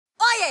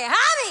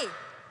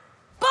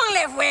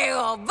¡Dale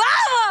fuego!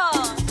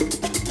 ¡Vamos!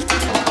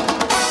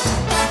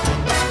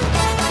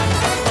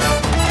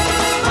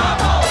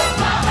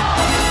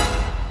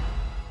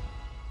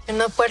 You're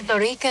not Puerto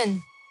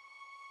Rican.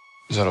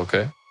 Is that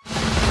okay?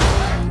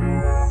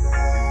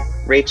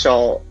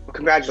 Rachel,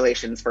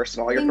 congratulations, first of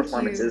all. Your Thank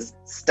performance you. is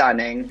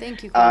stunning.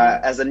 Thank you,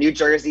 Connor. As a New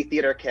Jersey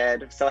theater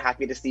kid, so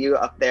happy to see you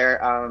up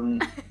there.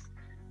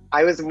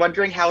 I was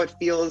wondering how it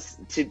feels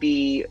to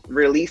be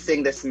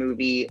releasing this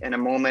movie in a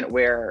moment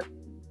where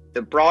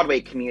the Broadway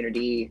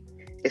community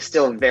is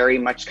still very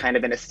much kind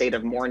of in a state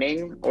of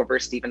mourning over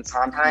Stephen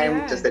Sondheim.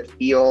 Yeah. Does it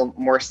feel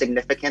more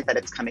significant that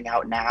it's coming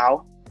out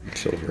now?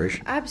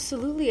 Celebration.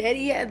 Absolutely, and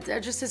yeah,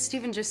 just as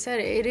Stephen just said,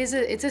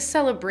 it's a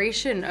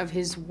celebration of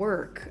his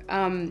work.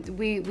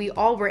 We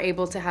all were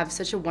able to have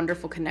such a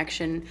wonderful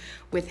connection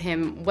with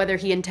him, whether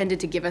he intended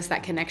to give us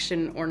that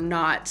connection or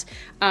not.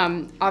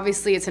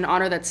 Obviously, it's an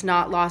honor that's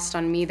not lost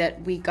on me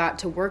that we got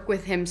to work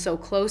with him so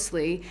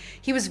closely.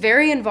 He was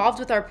very involved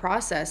with our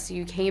process.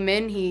 You came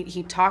in,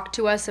 he talked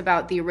to us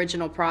about the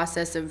original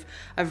process of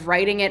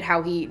writing it,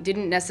 how he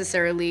didn't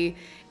necessarily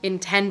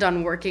intend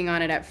on working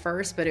on it at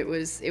first, but it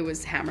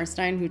was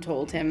Hammerstein who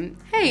told him,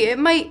 "Hey, it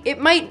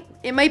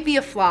might be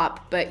a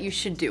flop, but you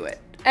should do it."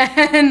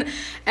 And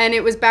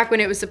it was back when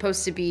it was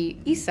supposed to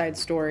be East Side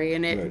Story,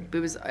 and it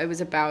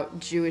was about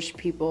Jewish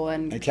people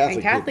and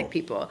Catholic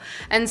people.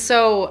 And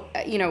so,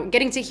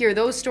 getting to hear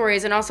those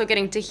stories and also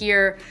getting to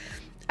hear,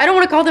 I don't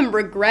want to call them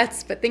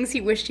regrets, but things he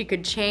wished he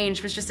could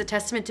change, was just a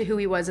testament to who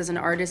he was as an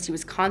artist. He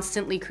was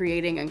constantly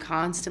creating and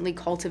constantly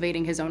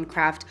cultivating his own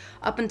craft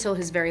up until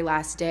his very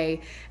last day.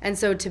 And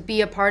so to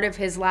be a part of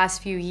his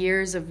last few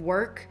years of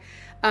work,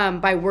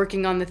 by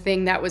working on the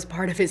thing that was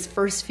part of his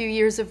first few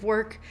years of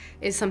work,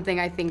 is something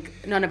I think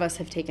none of us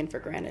have taken for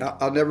granted.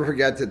 I'll never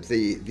forget that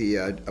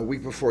a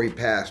week before he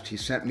passed, he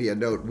sent me a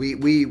note.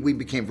 We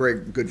became very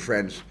good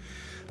friends.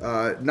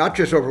 Not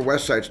just over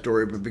West Side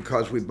Story, but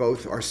because we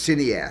both are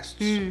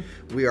cineasts.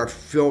 We are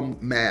film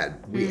mad.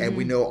 And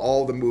we know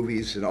all the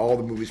movies and all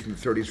the movies from the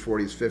 30s,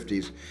 40s,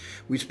 50s.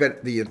 We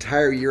spent the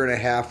entire year and a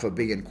half of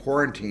being in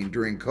quarantine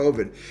during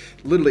COVID,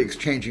 literally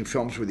exchanging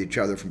films with each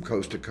other from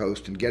coast to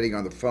coast and getting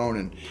on the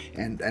phone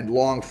and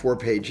long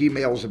 4-page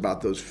emails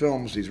about those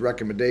films, these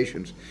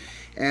recommendations.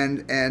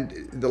 And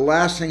the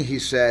last thing he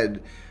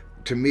said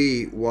to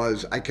me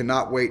was, "I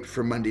cannot wait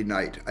for Monday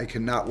night. I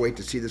cannot wait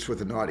to see this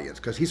with an audience."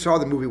 Because he saw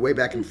the movie way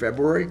back in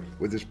February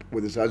with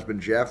his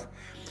husband Jeff,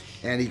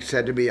 and he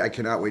said to me, "I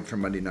cannot wait for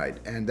Monday night."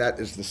 And that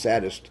is the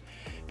saddest,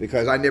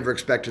 because I never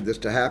expected this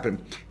to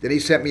happen. Then he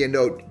sent me a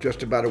note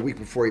just about a week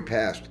before he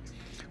passed,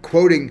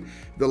 quoting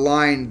the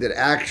line that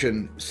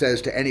action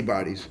says to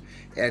anybody's.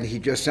 And he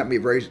just sent me a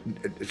very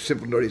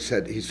simple note. He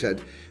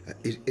said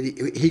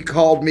he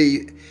called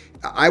me.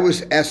 I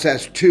was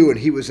SS2 and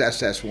he was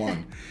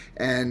SS1.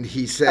 And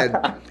he said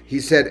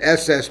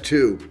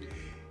SS2,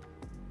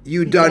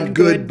 "You done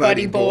good,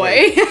 buddy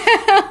boy."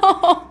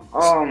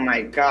 Oh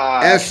my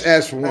God.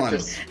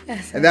 SS1.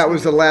 And that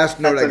was the last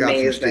note I got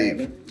from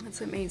Steve.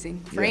 That's amazing.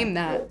 Frame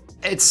that.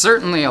 It's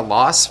certainly a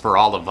loss for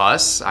all of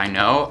us, I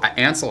know.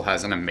 Ansel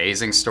has an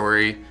amazing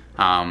story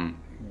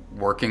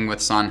working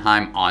with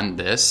Sondheim on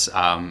this.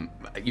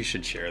 You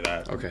should share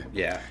that. Okay.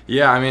 Yeah.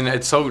 Yeah, I mean,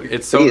 it's so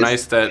Please.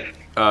 nice that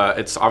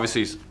it's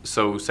obviously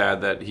so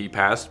sad that he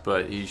passed,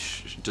 but he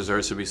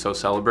deserves to be so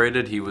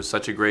celebrated. He was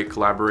such a great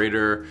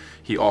collaborator.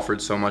 He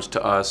offered so much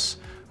to us.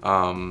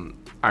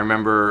 I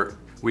remember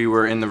we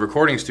were in the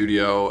recording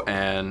studio,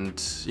 and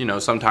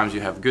sometimes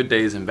you have good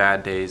days and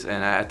bad days,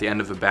 and at the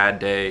end of a bad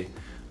day,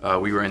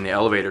 we were in the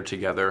elevator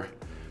together,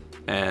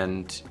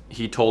 and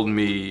he told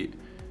me,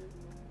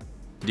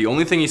 the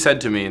only thing he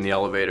said to me in the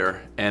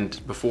elevator,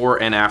 and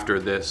before and after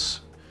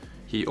this,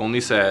 he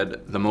only said,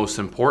 "The most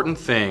important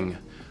thing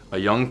a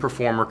young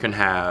performer can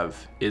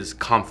have is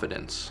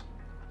confidence,"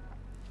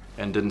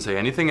 and didn't say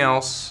anything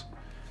else.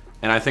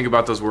 And I think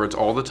about those words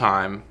all the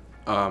time,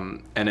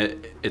 and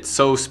it's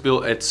so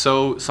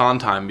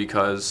Sondheim,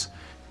 because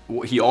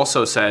he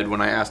also said,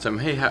 when I asked him,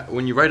 "Hey,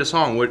 when you write a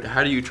song,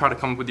 how do you try to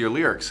come up with your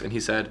lyrics?" And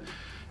he said,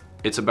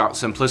 "It's about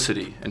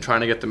simplicity and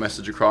trying to get the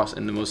message across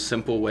in the most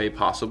simple way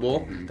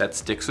possible that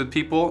sticks with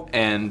people."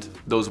 And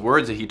those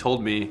words that he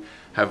told me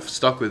have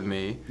stuck with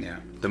me. Yeah.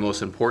 The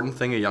most important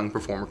thing a young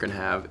performer can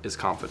have is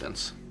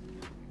confidence.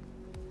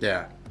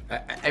 Yeah.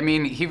 I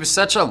mean, he was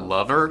such a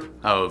lover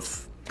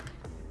of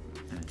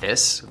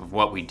this, of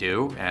what we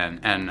do,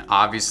 and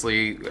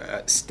obviously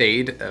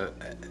stayed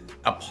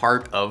a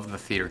part of the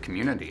theater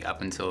community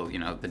up until,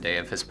 the day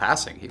of his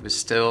passing. He was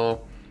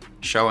still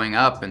showing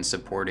up and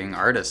supporting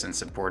artists and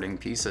supporting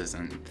pieces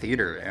in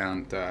theater,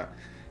 and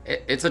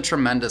it's a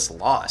tremendous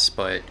loss.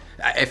 But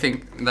I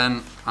think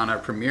then on our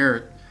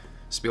premiere,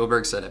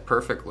 Spielberg said it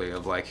perfectly,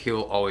 of like,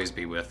 he'll always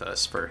be with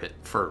us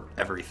for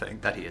everything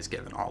that he has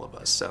given all of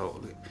us.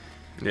 So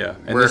yeah,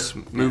 and this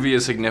movie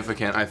is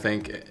significant, I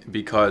think,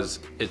 because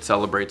it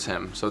celebrates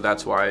him. So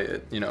that's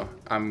why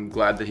I'm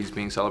glad that he's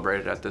being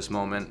celebrated at this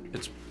moment.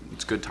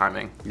 It's good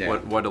timing. Yeah.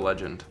 What a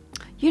legend.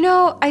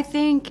 I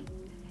think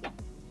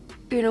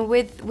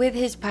with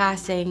his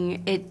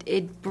passing,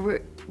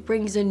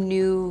 brings a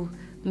new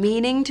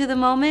meaning to the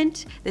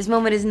moment. This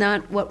moment is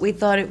not what we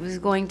thought it was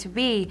going to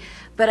be,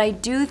 but I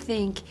do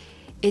think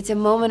it's a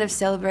moment of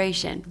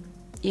celebration,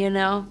 you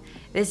know?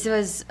 This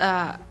was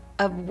a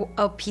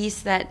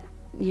piece that,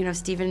 you know,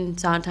 Stephen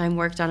Sondheim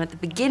worked on at the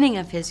beginning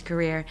of his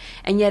career,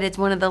 and yet it's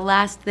one of the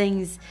last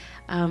things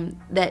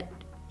that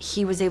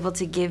he was able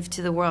to give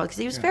to the world, because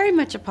he was very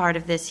much a part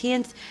of this. He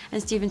and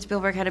Steven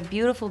Spielberg had a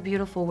beautiful,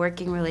 beautiful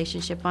working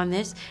relationship on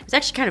this. It was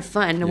actually kind of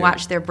fun to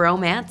watch their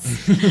bromance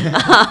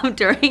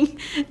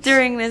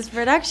during this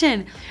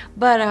production.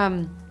 But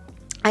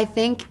I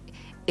think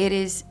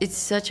it's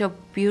such a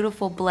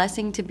beautiful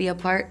blessing to be a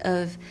part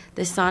of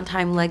the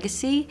Sondheim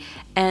legacy,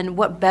 and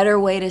what better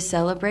way to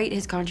celebrate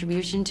his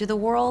contribution to the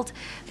world,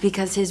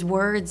 because his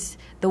words,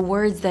 the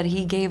words that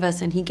he gave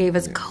us, and he gave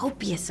us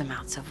copious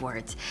amounts of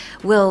words,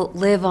 will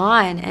live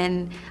on.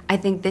 And I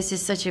think this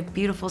is such a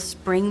beautiful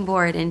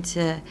springboard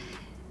into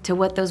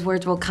what those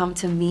words will come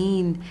to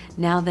mean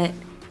now that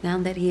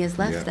he has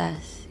left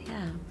us.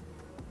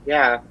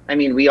 Yeah, I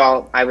mean,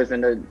 I was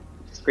in the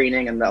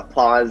screening, and the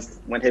applause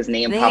when his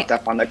name popped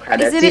up on the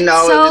credits. Isn't it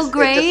so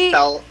great? It just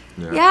felt,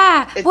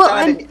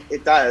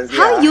 it does.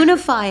 How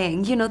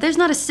unifying. You know, there's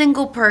not a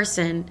single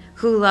person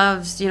who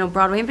loves, you know,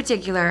 Broadway in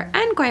particular,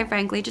 and quite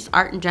frankly, just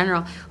art in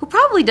general, who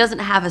probably doesn't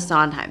have a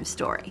Sondheim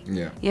story.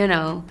 Yeah. You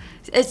know,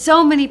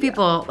 so many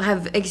people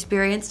have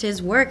experienced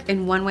his work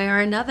in one way or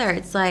another.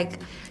 It's like,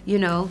 you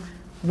know,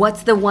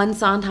 what's the one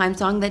Sondheim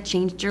song that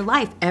changed your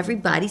life?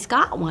 Everybody's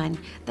got one.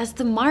 That's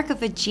the mark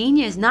of a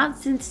genius. Not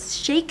since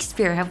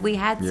Shakespeare have we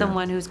had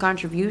someone whose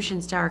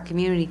contributions to our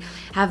community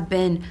have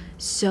been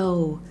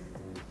so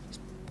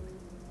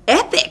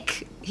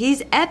epic.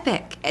 He's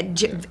epic.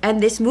 And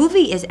this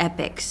movie is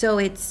epic. So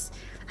it's,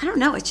 I don't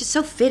know, it's just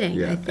so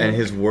fitting. I think. And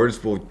his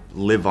words will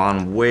live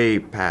on way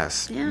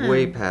past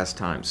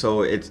time.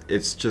 So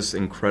it's just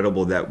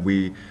incredible that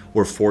we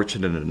were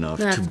fortunate enough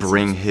to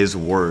bring his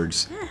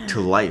words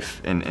to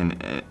life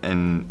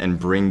and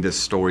bring this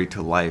story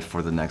to life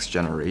for the next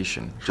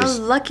generation. How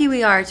lucky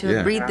we are to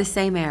have breathed the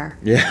same air.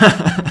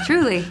 Yeah.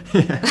 Truly.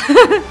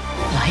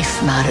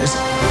 Life matters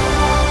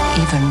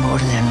even more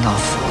than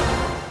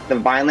love. The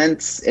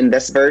violence in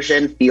this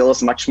version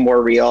feels much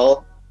more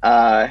real.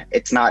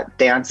 It's not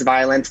dance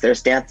violence.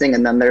 There's dancing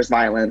and then there's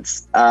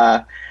violence.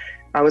 I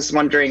was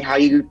wondering how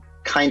you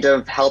kind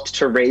of helped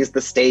to raise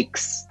the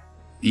stakes.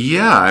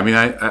 Yeah, I mean,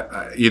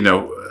 I you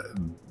know,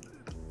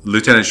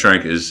 Lieutenant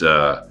Schrenk is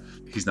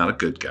he's not a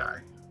good guy.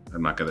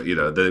 I'm not gonna, you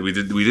know, we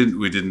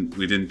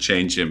didn't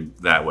change him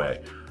that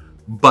way,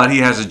 but he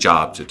has a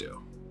job to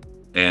do,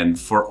 and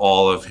for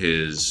all of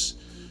his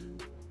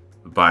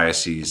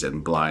biases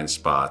and blind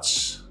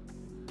spots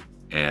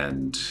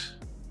and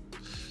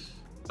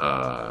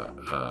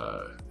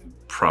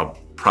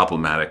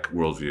problematic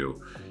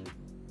worldview,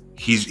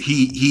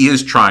 he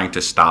is trying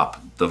to stop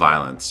the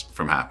violence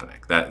from happening.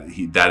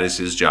 That is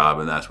his job,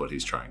 and that's what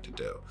he's trying to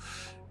do.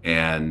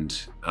 And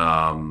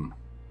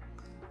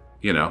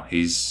you know,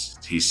 he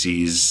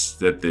sees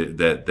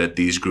that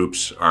these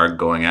groups are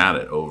going at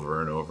it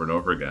over and over and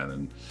over again,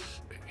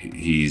 and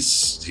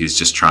he's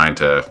just trying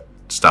to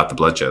stop the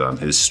bloodshed on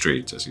his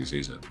streets as he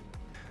sees it.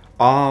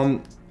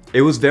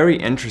 It was very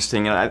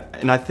interesting,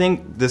 and I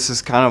think this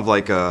is kind of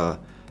like a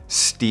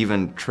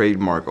Steven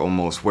trademark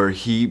almost, where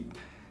he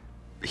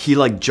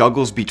like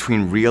juggles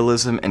between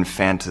realism and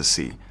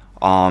fantasy.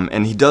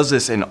 And he does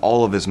this in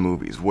all of his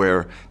movies,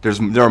 where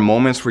there are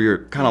moments where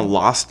you're kind of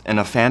lost in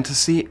a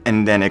fantasy,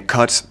 and then it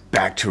cuts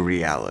back to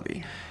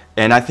reality.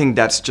 And I think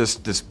that's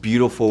just this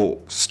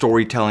beautiful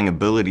storytelling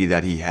ability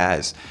that he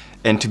has.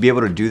 And to be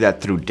able to do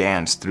that through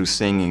dance, through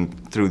singing,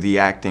 through the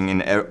acting,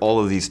 and all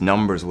of these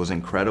numbers was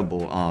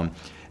incredible.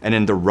 And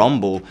in the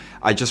Rumble,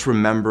 I just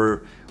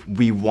remember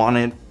we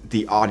wanted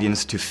the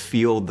audience to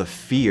feel the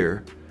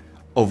fear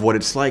of what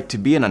it's like to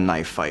be in a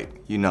knife fight,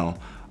 you know.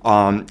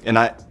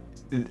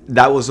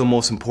 That was the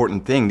most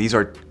important thing. These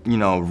are, you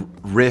know,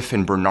 Riff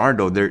and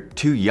Bernardo, they're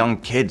two young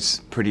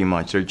kids, pretty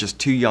much. They're just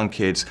two young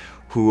kids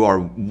who are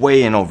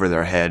way in over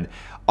their head.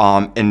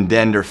 And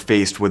then they're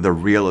faced with the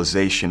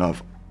realization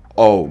of,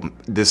 oh,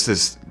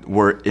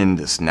 we're in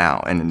this now,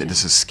 and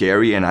this is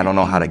scary, and I don't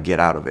know how to get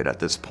out of it at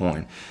this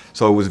point.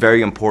 So it was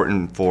very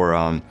important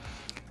for,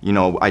 you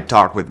know, I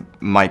talked with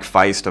Mike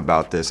Faist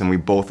about this, and we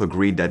both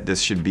agreed that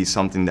this should be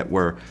something that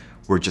we're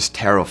just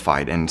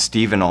terrified. And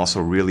Steven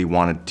also really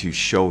wanted to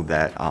show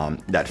that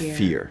that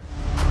fear.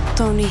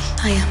 Tony,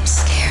 I am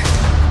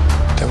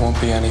scared. There won't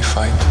be any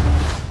fight.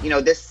 You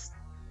know, this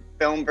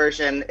film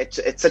version,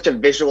 it's such a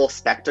visual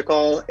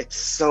spectacle. It's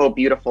so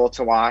beautiful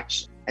to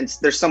watch. And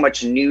there's so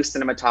much new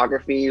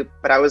cinematography,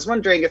 but I was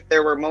wondering if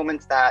there were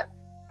moments that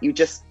you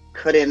just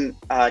couldn't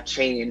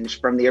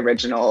change from the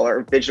original,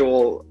 or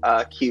visual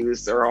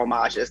cues or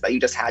homages that you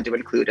just had to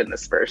include in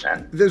this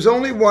version. There's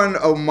only one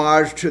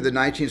homage to the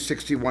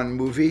 1961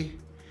 movie,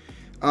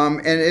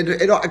 and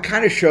it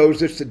kind of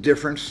shows us the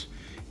difference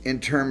in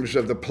terms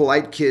of the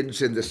polite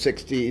kids in the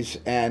 60s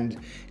and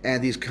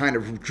these kind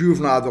of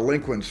juvenile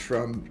delinquents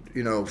from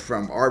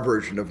our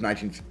version of the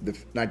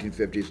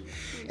 1950s.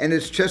 And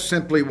it's just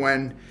simply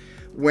when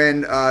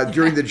when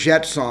during the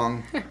Jet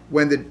song,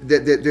 when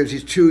there's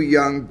these two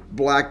young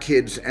black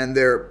kids and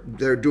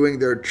they're doing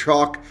their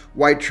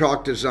white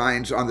chalk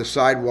designs on the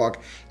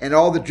sidewalk, and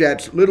all the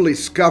Jets literally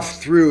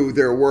scuff through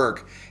their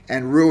work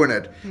and ruin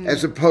it,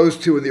 as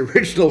opposed to in the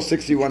original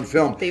 61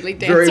 film, they like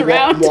dance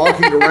around.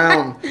 Walking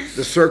around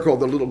the circle,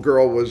 the little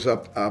girl was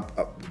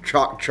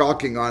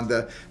chalking on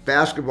the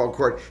basketball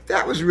court.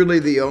 That was really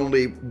the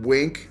only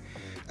wink.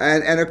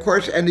 And of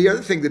course, and the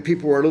other thing that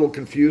people were a little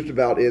confused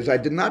about is I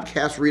did not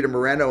cast Rita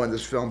Moreno in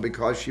this film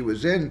because she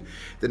was in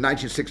the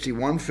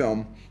 1961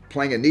 film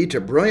playing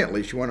Anita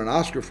brilliantly. She won an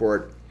Oscar for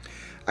it.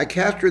 I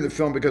cast her in the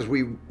film because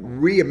we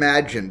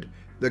reimagined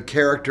the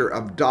character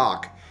of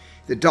Doc.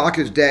 That Doc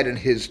is dead and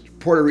his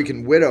Puerto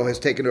Rican widow has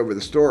taken over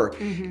the store.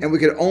 And we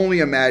could only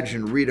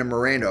imagine Rita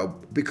Moreno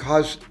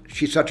because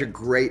she's such a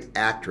great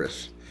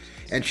actress.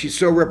 And she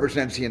so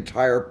represents the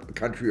entire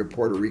country of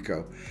Puerto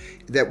Rico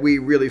that we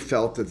really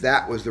felt that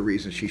that was the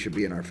reason she should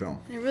be in our film.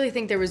 I really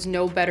think there was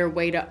no better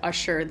way to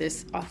usher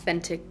this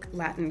authentic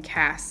Latin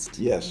cast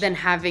than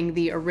having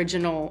the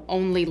original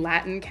only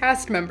Latin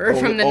cast member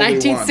from the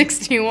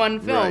 1961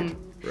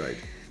 film. Right.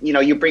 You know,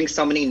 you bring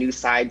so many new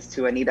sides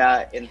to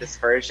Anita in this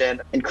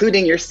version,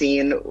 including your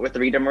scene with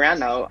Rita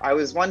Moreno. I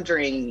was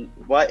wondering,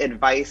 what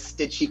advice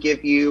did she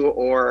give you,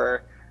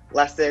 or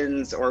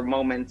lessons or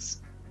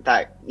moments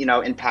that, you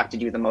know,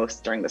 impacted you the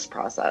most during this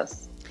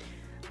process?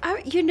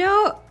 You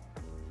know,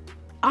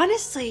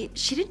 honestly,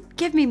 she didn't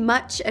give me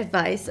much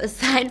advice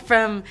aside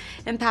from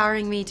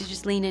empowering me to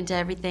just lean into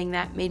everything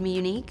that made me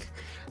unique.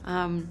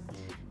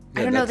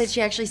 I don't know that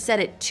she actually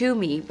said it to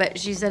me, but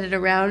she said it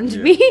around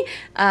me.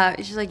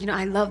 She's like, you know,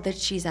 I love that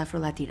she's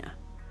Afro-Latina.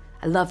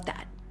 I love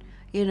that,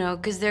 you know,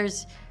 because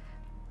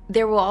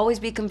there will always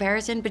be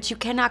comparison, but you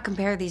cannot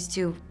compare these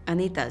two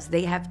Anitas.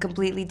 They have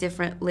completely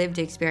different lived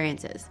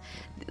experiences.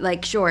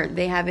 Like, sure,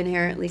 they have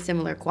inherently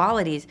similar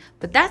qualities,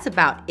 but that's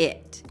about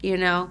it, you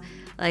know?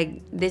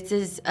 Like, this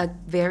is a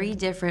very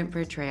different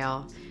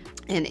portrayal,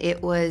 and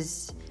it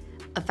was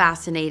a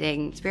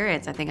fascinating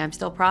experience. I think I'm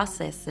still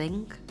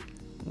processing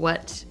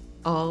what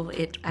all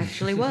it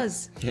actually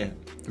was.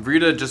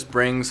 Rita just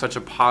brings such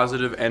a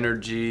positive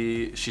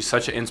energy. She's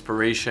such an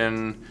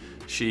inspiration.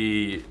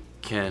 She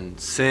can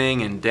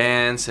sing and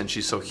dance, and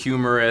she's so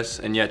humorous,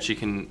 and yet she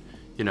can,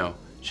 you know,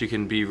 she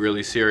can be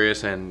really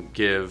serious and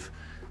give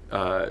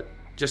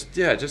just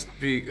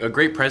be a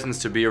great presence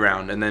to be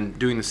around. And then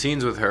doing the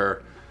scenes with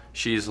her,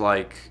 she's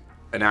like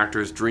an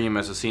actor's dream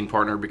as a scene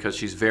partner because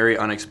she's very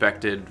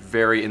unexpected,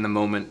 very in the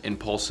moment,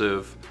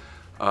 impulsive.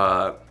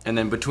 And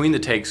then between the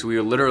takes, we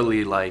were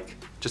literally like,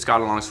 just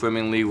got along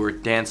swimmingly. We're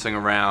dancing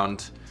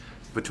around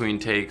between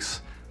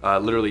takes,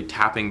 literally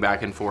tapping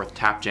back and forth,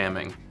 tap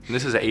jamming. And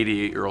this is an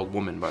 88-year-old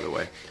woman, by the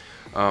way.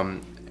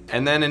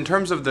 And then in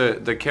terms of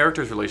the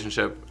characters'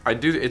 relationship,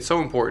 it's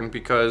so important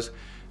because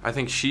I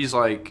think she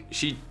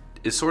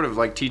is sort of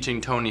like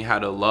teaching Tony how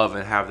to love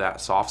and have that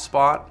soft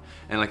spot.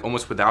 And like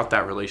almost without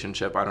that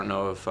relationship, I don't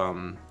know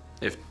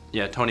if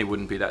Tony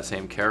wouldn't be that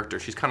same character.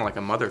 She's kind of like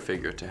a mother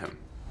figure to him.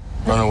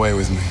 Run away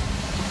with me.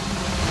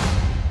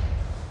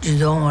 You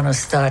don't want to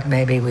start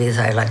maybe with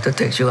I'd like to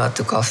take you out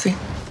to coffee?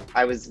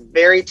 I was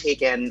very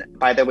taken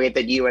by the way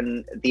that you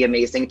and the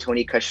amazing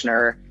Tony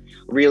Kushner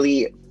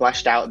really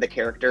fleshed out the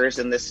characters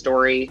in this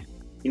story,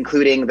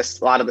 including a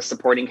lot of the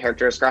supporting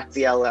characters,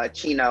 Graciela,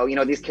 Chino. You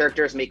know, these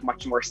characters make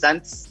much more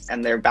sense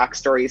and their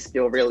backstories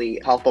feel really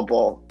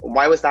palpable.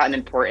 Why was that an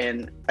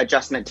important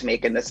adjustment to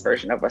make in this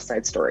version of West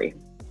Side Story?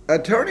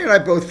 Tony and I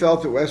both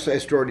felt that West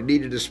Side Story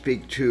needed to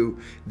speak to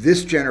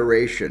this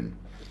generation,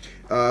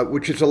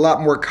 which is a lot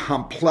more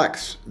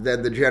complex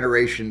than the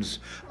generations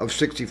of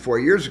 64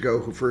 years ago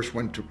who first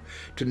went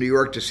to New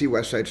York to see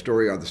West Side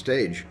Story on the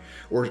stage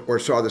or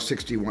saw the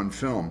 61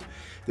 film.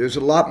 There's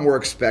a lot more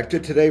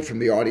expected today from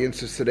the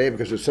audiences today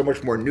because there's so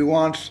much more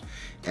nuance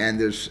and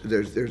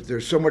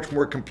there's so much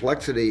more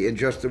complexity in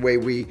just the way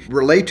we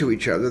relate to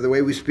each other, the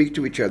way we speak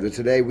to each other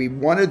today. We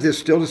wanted this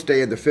still to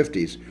stay in the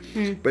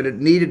 50s, but it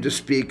needed to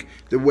speak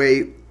the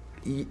way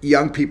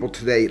young people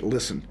today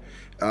listen.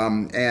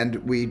 And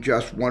we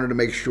just wanted to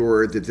make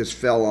sure that this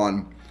fell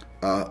on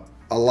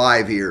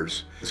alive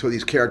ears. So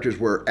these characters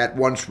were at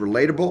once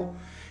relatable,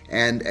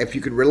 and if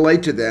you could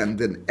relate to them,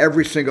 then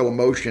every single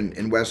emotion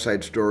in West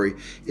Side Story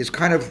is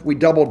kind of, we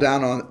double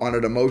down on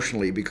it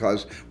emotionally,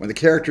 because when the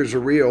characters are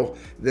real,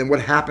 then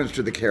what happens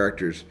to the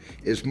characters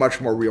is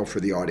much more real for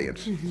the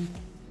audience. You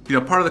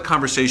know, part of the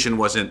conversation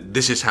wasn't,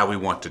 this is how we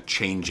want to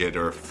change it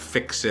or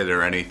fix it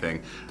or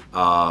anything.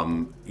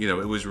 You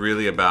know, it was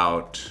really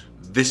about,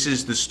 this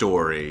is the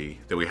story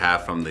that we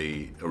have from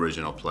the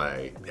original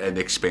play and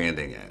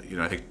expanding it. You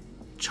know, I think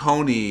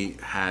Tony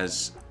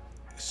has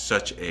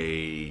such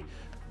a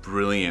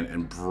brilliant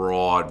and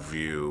broad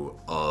view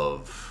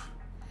of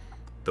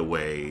the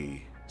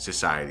way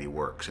society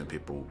works and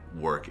people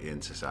work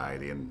in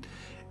society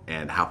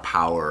and how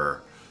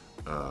power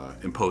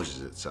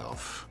imposes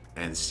itself.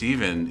 And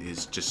Stephen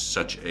is just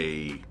such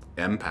a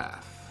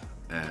empath,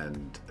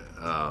 and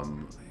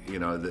you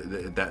know,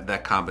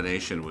 that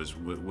combination was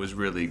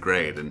really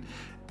great.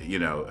 you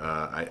know,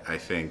 I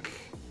think,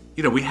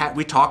 you know,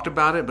 we talked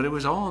about it, but it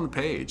was all on the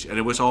page, and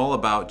it was all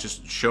about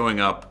just showing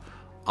up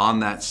on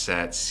that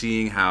set,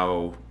 seeing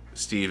how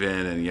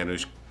Steven and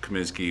Janusz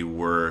Kaminski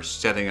were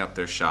setting up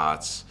their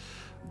shots,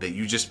 that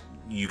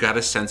you got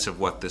a sense of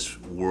what this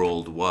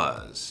world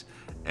was,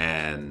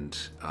 and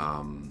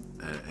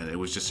it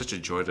was just such a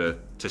joy to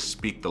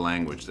speak the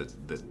language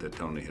that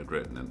Tony had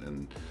written,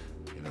 and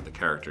you know, the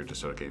character just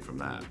sort of came from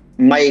that.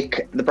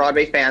 Mike, the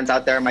Broadway fans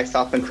out there,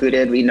 myself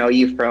included, we know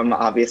you from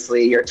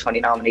obviously your Tony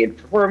nominated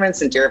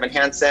performance in Dear Evan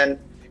Hansen.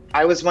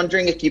 I was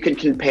wondering if you could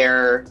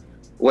compare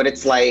what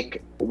it's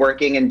like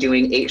working and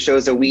doing 8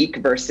 shows a week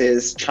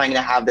versus trying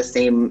to have the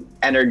same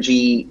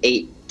energy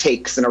 8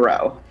 takes in a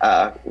row.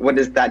 What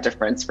is that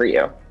difference for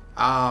you?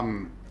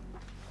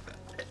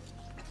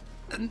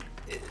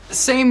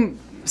 Same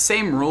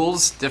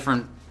rules,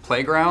 different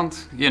playground.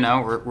 You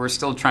know, we're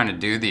still trying to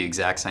do the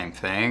exact same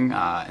thing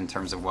in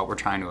terms of what we're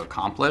trying to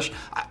accomplish.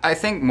 I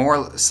think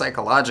more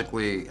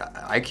psychologically,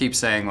 I keep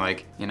saying,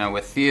 like, you know,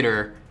 with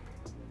theater,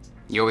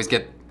 you always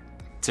get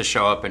to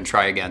show up and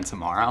try again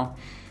tomorrow.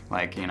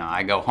 Like, you know,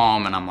 I go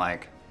home and I'm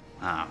like,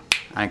 oh,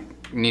 I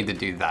need to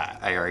do that,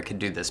 or I could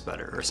do this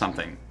better or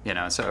something, you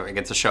know, so I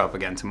get to show up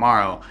again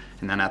tomorrow,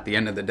 and then at the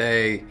end of the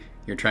day,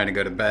 you're trying to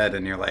go to bed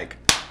and you're like,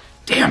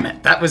 damn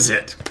it, that was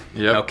it.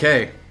 Yep.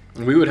 Okay.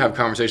 We would have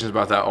conversations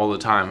about that all the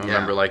time. I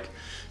remember, like,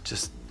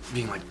 just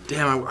being like,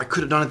 damn, I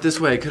could have done it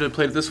this way, I could have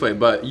played it this way,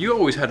 but you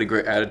always had a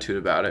great attitude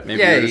about it.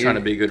 Maybe you were just trying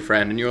to be a good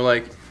friend, and you were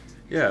like,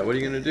 yeah, what are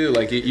you gonna do?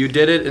 Like, you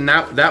did it, and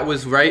that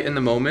was right in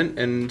the moment,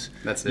 and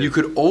that's it. You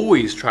could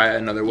always try it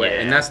another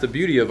way, and that's the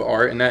beauty of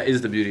art, and that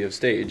is the beauty of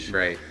stage.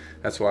 Right.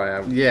 That's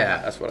why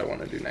that's what I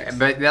want to do next.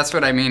 But that's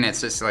what I mean.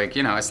 It's just like,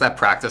 you know, it's that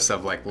practice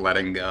of like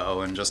letting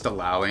go and just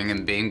allowing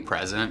and being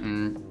present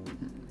and,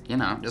 you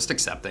know, just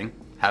accepting,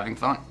 having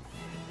fun.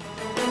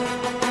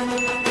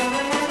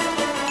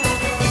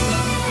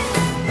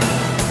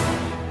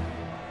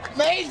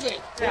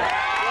 Amazing!